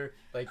regular,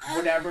 like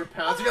whatever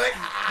pounds. You're like,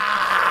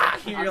 ah!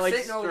 You're I'm like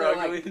sitting over there,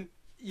 like- struggling,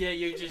 Yeah,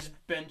 you're just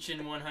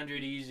benching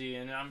 100 easy,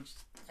 and I'm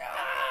just.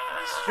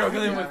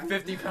 struggling Yeah. with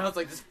 50 pounds.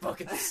 Like, this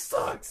fucking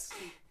sucks.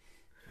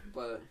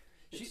 But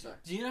it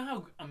sucks. Do you know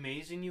how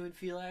amazing you would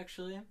feel?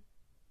 Actually,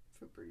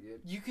 Feel pretty good.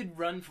 you could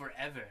run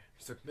forever.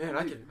 It's like, man,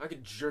 I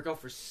could jerk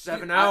off for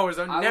 7 Dude, I- hours.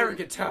 I'll I never would-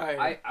 get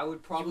tired. I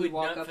would probably you would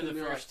walk nut up for and the be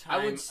first like,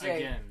 time I would say,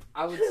 again.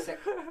 I would say,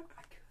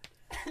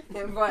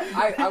 but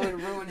I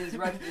would ruin his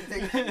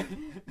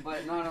reputation.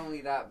 But not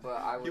only that, but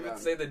I would. You would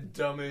say the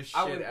dumbest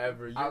I shit would-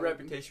 ever. Your I would-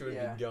 reputation would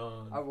yeah. be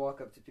gone. I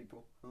walk up to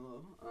people.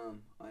 Hello,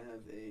 I have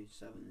a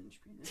 7-inch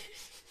penis.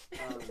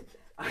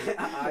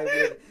 I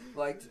would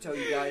like to tell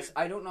you guys,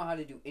 I don't know how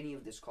to do any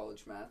of this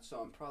college math,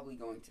 so I'm probably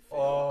going to fail.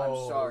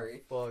 I'm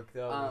sorry. Fuck,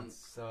 that would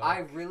suck.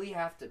 I really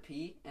have to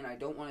pee, and I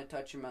don't want to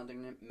touch another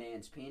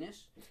man's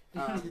penis,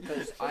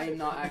 because I am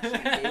not actually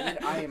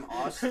David. I am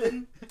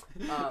Austin.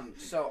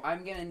 So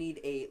I'm gonna need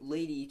a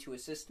lady to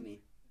assist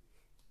me.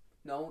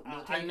 No,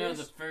 no I know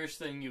the takers? first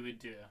thing you would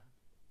do.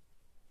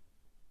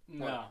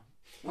 No,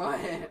 What?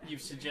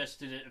 you've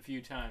suggested it a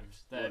few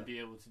times that I'd What? be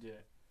able to do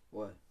it.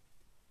 What?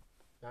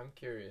 I'm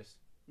curious.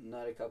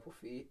 Not a couple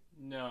feet.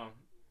 No.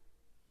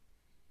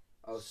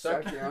 Oh,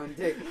 Suck- suck your own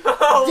dick.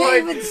 Oh my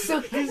David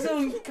sucked his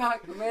own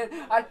cock, man.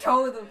 I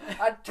told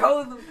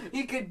him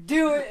he could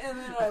do it, and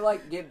then I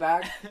like get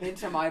back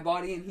into my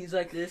body, and he's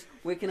like this,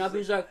 waking up.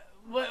 He's like,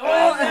 What?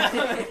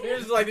 Oh!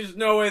 Here's like, there's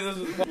no way this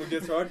is what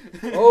gets hard.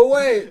 Oh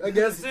wait, I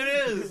guess it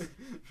is.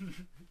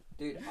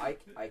 dude, I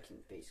can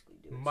basically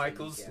do it. so you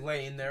Michael's can't.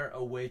 laying there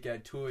awake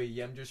at 2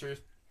 a.m. just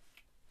says,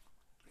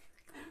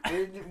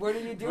 What are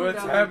you doing? what's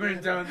down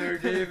happening there? down there,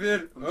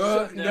 David? I'm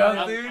sucking- No, I'm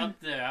Nothing. up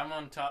there. I'm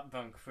on top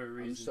bunk for a I'm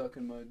reason.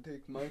 sucking my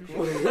dick,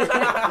 Michael.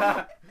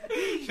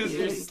 Just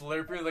your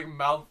slurping like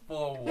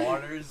mouthful of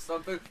water or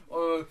something.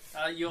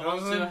 You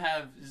also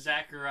have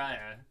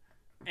Zachariah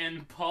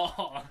and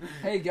Paul.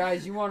 Hey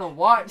guys, you want to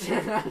watch?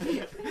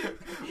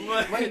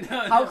 What? Wait, No,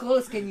 how no.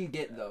 close can you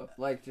get though?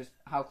 Like, just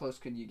how close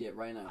can you get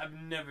right now? I've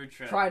never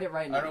tried. Tried it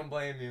right now. I don't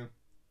blame you.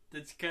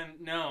 That's kind.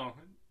 No,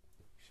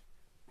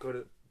 Go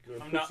to.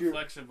 I'm not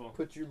flexible.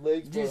 Put your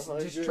legs Just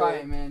try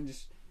it, man.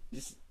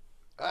 Just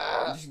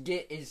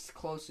get as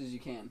close as you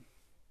can.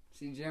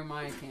 See,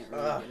 Jeremiah can't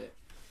really get it.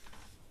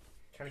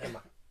 Trying to get my.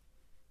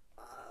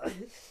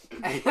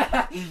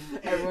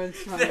 Everyone's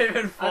trying.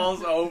 David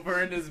falls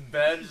over in his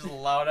bed, just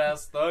loud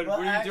ass thud. Well,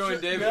 what are you doing,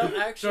 actually- David? no,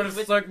 actually, Trying to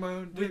with- suck my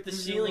own dick. With the leave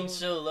me ceiling alone.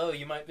 so low,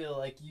 you might be able to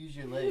like use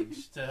your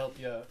legs to help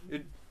you out.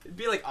 It'd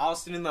be like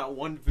Austin in that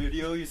one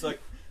video. He's like,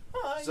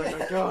 Oh, I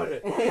got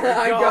it.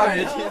 I got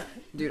it.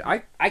 Dude,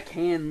 I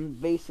can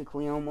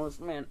basically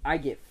almost, man. I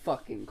get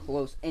fucking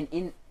close,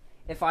 and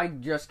if I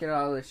just get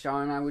out of the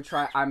shower and I would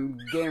try, I'm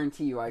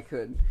guarantee you I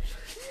could.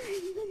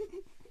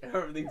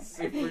 Everything's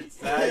super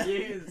saggy.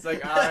 It's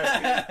like,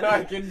 alright,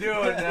 I can do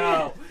it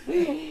now.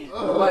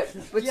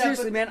 But Yeah,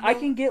 seriously, but man, I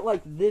can get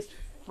like this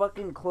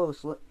fucking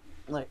close.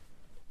 Like,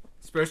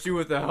 Especially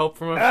with the help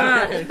from a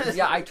friend.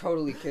 yeah, I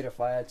totally could if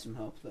I had some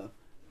help though.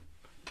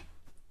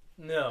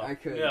 No, I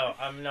could. No,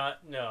 I'm not.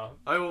 No.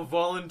 I will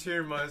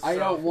volunteer myself. I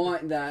don't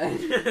want that.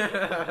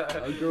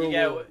 A girl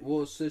Yeah,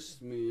 will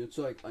assist me. It's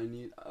like, I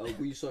need.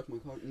 Will you suck my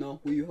cock?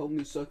 No. Will you help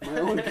me suck my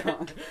own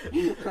cock?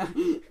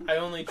 I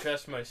only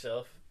trust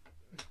myself.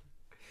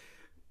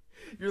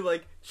 You're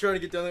like trying to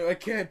get down there. I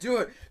can't do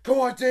it. Come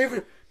on,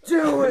 David,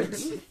 do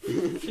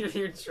it.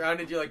 You're trying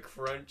to do like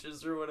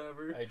crunches or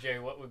whatever. Hey, Jerry,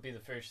 what would be the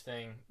first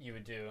thing you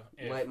would do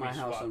if Light my we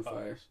house swapped on fire.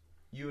 bodies?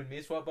 You and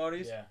me swap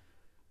bodies. Yeah.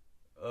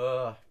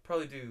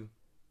 Probably do.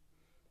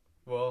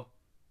 Well,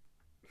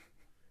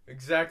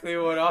 exactly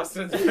what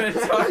Austin's been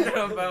talking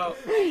about.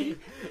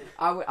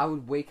 I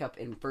would wake up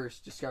and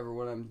first discover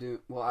what I'm doing.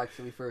 Well,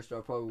 actually, first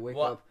I'll probably wake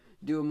What? up,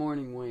 do a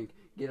morning wink,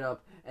 get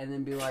up, and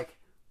then be like,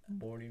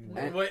 Morning.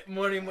 And- What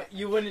morning?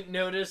 You wouldn't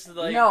notice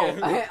like. no.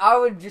 I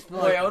would just be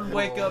like, Wait, I would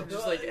wake up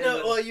just like.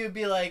 No, well, you'd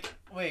be like,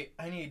 wait,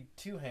 I need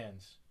 2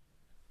 hands.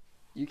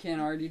 You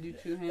can't already do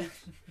 2 hands.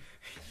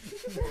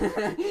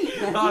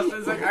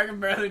 Austin's like, I can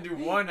barely do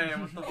one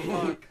hand. What the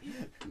fuck?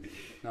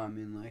 No, I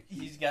mean like.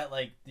 He's got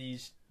like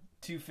these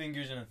 2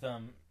 fingers and a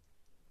thumb.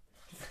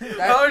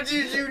 How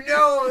did you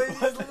know?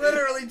 He's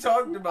literally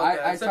talked about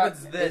that. I Except thought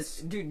it's this.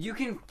 dude. You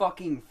can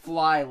fucking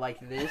fly like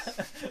this.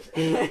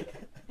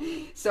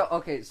 So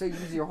okay, so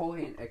use your whole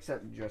hand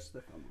except just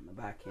the thumb on the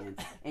back hand,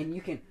 and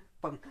you can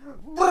fucking.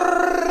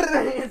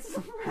 It's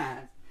so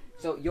fast.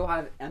 So you'll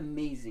have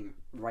amazing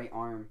right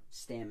arm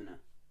stamina.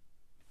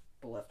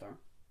 The left arm.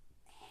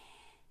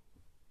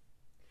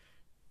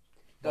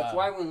 That's Wow.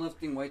 why when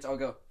lifting weights, I'll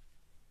go.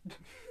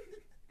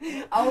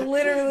 I'll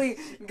literally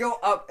go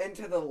up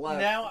into the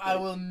left. Now I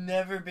will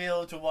never be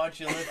able to watch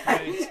you lift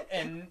weights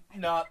and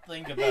not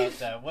think about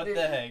that. What Dude,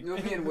 the heck?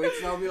 You'll be in weights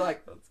and I'll be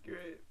like, That's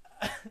great.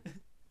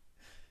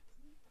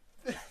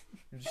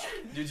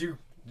 Did you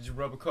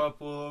rub a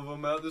couple of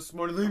them out this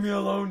morning? Leave me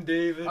alone,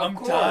 David. I'm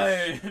course.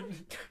 tired.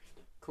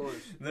 Of course.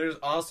 There's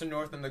Austin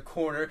North in the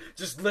corner,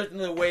 just lifting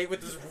the weight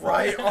with his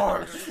right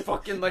arm, just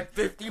fucking like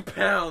 50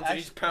 pounds, and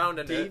he's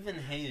pounding it. David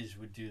Hayes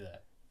would do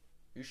that.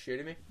 You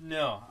shitting me?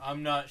 No,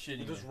 I'm not shitting.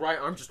 With you. his right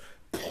arm just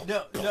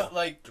No,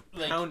 like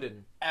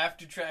pounding.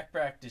 after track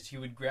practice, he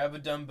would grab a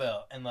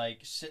dumbbell and like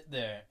sit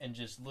there and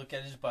just look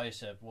at his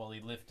bicep while he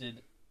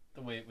lifted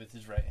the weight with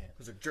his right hand. I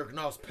was like, jerking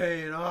off's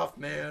paying off,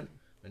 man.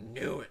 I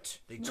knew it.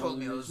 They told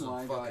me I was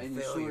a fucking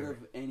failure.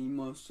 Any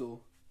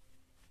muscle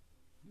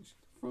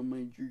from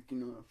my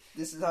jerking off.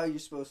 This is how you're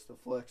supposed to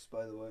flex,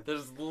 by the way. That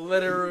is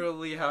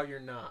literally how you're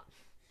not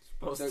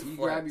supposed So to you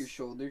flex. grab your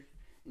shoulder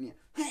and you.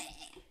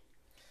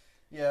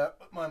 Yeah,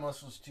 my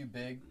muscle's too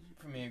big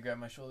for me to grab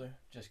my shoulder.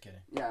 Just kidding.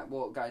 Yeah,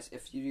 well, guys,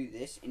 if you do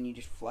this and you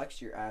just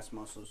flex, your ass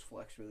muscles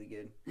flex really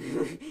good.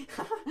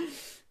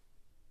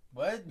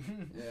 What?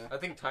 Yeah. I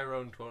think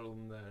Tyrone told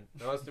him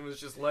that. Austin was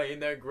just laying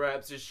there,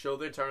 grabs his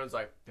shoulder, Tyrone's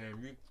like,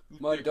 damn, you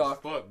My thick doc-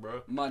 as fuck,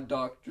 bro. My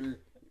doctor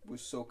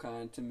was so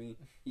kind to me.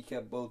 He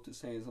kept both his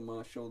hands on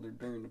my shoulder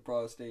during the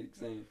prostate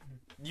exam.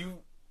 You,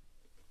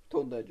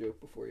 Told that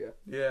joke before, yeah.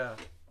 yeah.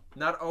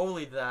 Not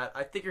only that,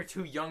 I think you're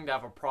too young to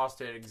have a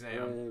prostate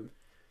exam.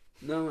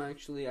 No,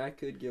 actually, I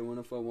could get one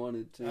if I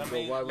wanted to. I but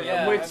mean, why would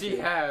yeah, I? Which he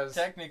has.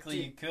 Technically,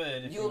 Dude, you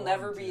could. If You'll you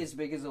never wanted be to. as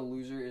big as a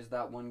loser as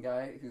that one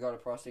guy who got a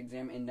prostate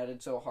exam and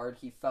nutted so hard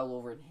he fell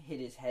over and hit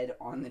his head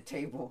on the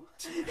table.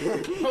 wait.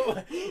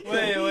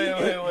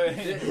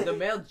 The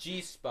male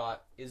G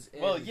spot is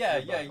in Well, his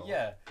yeah.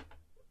 buttocks.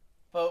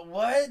 But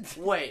what?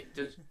 Wait,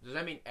 does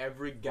that mean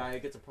every guy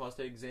that gets a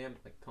prostate exam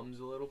like comes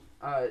a little?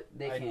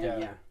 They I can, doubt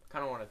yeah. it.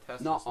 Kind of want to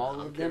test. Not this now. all I'm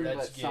of them, curious.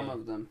 That's but some gay.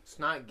 of them. It's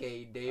not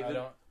gay, David. I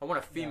don't. I want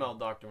a female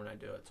doctor when I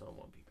do it, so it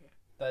won't be gay.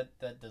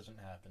 That doesn't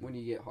happen. When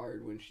you get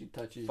hard, when she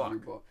touches Fuck. your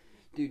ball.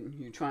 Dude,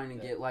 you're trying to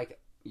Yeah. get, like,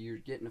 you're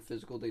getting a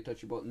physical, they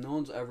touch your ball. No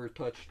one's ever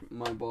touched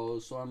my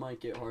balls, so I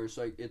might get hard. It's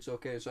like, it's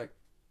okay. It's like,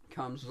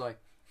 comes like,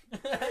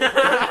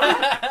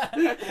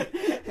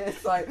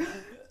 it's like,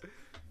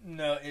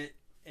 No, it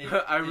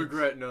I it's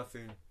regret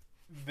nothing.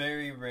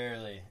 very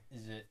rarely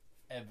is it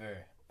ever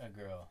a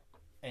girl,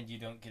 and you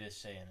don't get a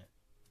say in it.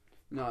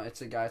 no,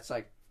 it's a guy. It's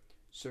like,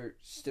 sir,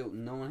 still,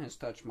 no one has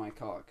touched my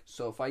cock.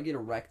 So if I get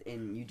erect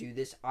and you do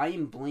this, I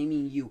am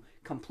blaming you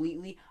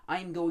completely. I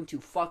am going to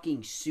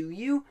fucking sue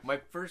you. My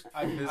first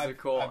I've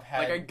physical, had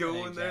like I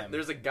go an in there, exam.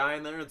 there's a guy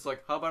in there. It's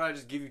like, how about I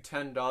just give you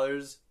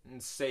 $10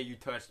 and say you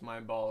touched my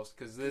balls?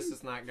 Because this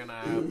is not gonna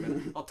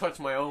happen. I'll touch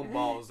my own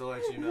balls to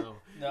let you know.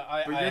 No,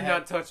 But you're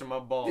not touching my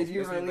balls. Did you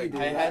This is really like- do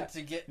I that? had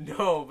to get.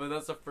 No, but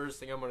that's the first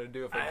thing I'm gonna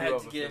do if I, I do had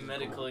have to a get a physical.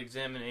 medical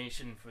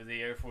examination for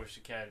the Air Force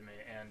Academy,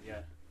 and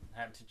yeah, I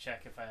had to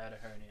check if I had a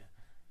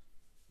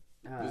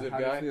hernia. Was it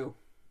how'd guy? it feel?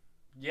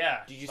 Yeah.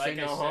 Did you like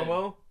say I no said.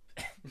 homo?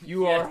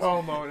 You Yes. are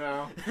homo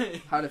now.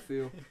 How'd it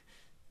feel?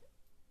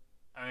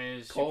 I mean,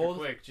 it's Cold?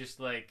 super quick. Just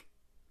like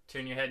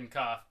turn your head and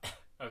cough.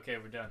 Okay,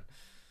 we're done.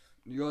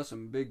 You got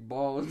some big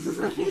balls.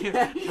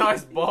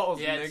 Nice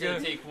balls, Yeah, so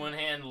nigga. take one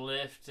hand,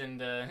 lift, and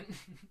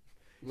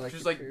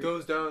Just like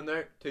goes down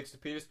there, takes the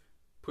penis,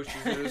 pushes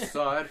it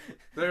aside.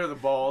 There are the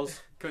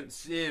balls. Couldn't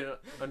see it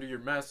under your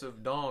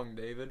massive dong,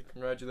 David.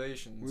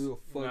 Congratulations. Where the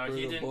fuck no, are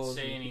he the didn't balls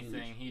say in the penis?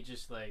 anything. He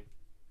just like.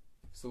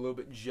 It's a little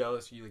bit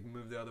jealous. You like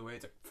move the other way.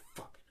 It's like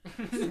fuck.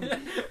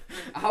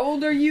 How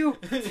old are you?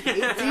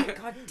 18?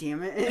 God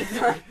damn it.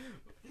 It's like,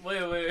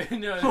 Wait,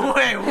 no.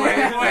 Wait.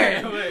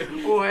 wait.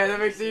 Wait, that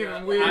makes it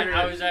even weirder.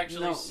 I was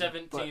actually No,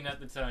 17 at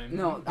the time.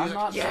 no, I'm like,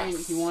 not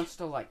yes! saying he wants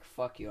to, like,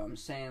 fuck you. I'm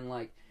saying,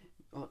 like,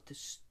 oh,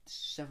 this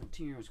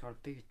 17-year-old's got a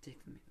bigger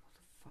dick than me.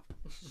 What the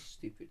fuck? This is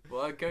stupid.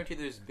 Well, I guarantee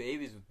there's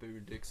babies with bigger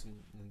dicks than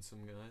some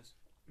guys.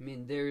 I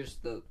mean, there's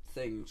the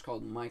thing. It's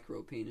called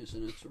micro penis,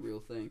 and it's a real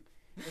thing.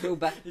 So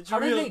bad. It's How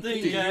a did real they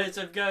thing, pee? guys.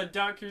 I've got a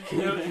doctor's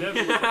note and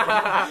everything.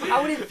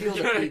 How would it feel You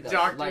to got pee, a though?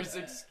 doctor's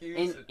Like,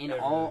 excuse. in and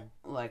all,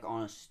 everything. like,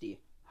 honesty,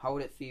 how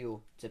would it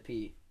feel to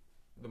pee?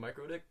 The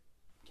micro dick.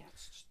 Yeah,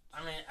 it's just,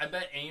 I mean, I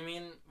bet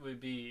aiming would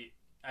be.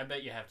 I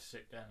bet you have to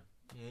sit down.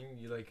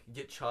 You like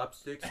get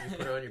chopsticks and you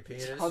put it on your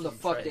penis. how the you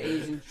fuck try do it.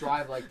 Asians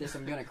drive like this?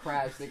 I'm gonna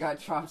crash. They got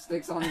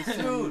chopsticks on the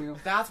steering Dude, wheel.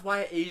 that's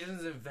why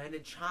Asians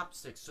invented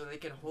chopsticks so they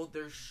can hold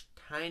their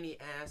tiny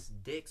ass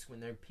dicks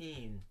when they're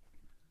peeing.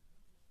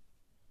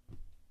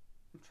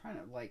 I'm trying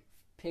to, like,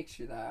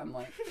 picture that. I'm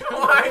like, Wait.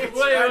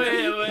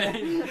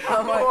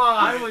 I'm like,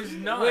 I was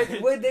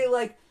not. would they,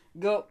 like,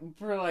 go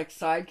for, like,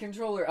 side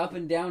control or up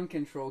and down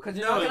control? Because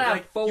you're No, not gonna have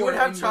like, forward you would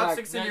have and back.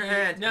 chopsticks in your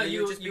hand. No, and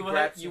you just you be would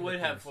have grasping you the would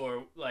have penis.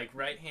 for like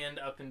right hand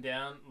up and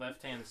down,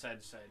 left hand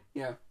side to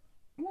side,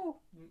 Whoa.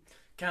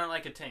 kind of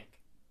like a tank.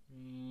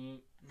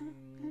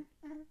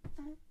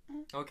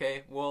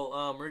 Okay,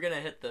 well, we're gonna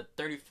hit the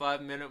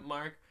 35-minute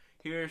mark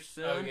here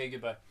soon. Okay,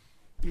 goodbye.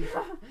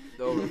 That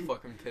would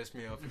fucking piss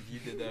me off if you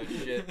did that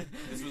shit.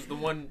 This was the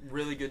one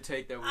really good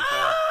take that we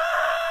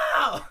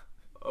had.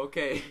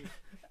 Okay.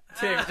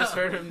 Tim just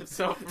heard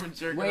himself from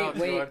jerking off.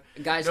 Wait,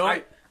 guys, No,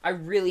 I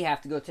really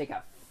have to go take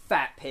a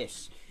fat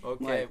piss.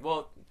 Okay, Like,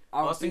 well,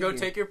 I'll Austin, be go here.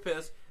 take your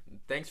piss.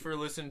 thanks for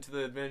listening to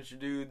the Adventure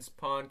Dudes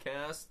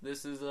podcast.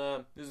 This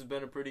has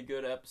been a pretty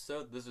good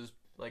episode. This is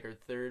like our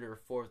third or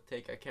fourth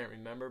take. I can't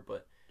remember,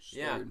 but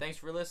yeah, thanks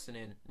for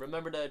listening.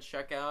 Remember to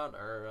check out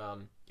our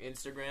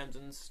Instagrams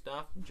and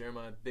stuff.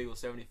 Jeremiah Beagle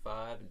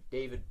 75 and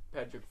David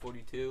Patrick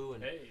 42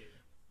 and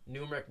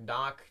Numeric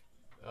Doc,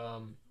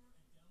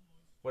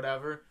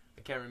 whatever.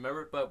 I can't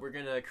remember, but we're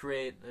gonna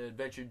create an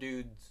Adventure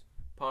Dudes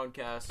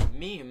podcast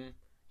meme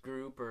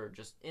group or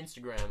just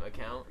Instagram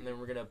account, and then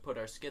we're gonna put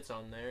our skits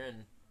on there.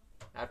 And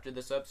after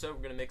this episode,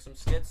 we're gonna make some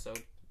skits. So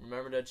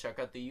remember to check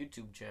out the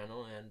YouTube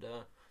channel. And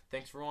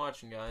thanks for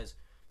watching, guys.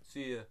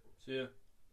 See ya.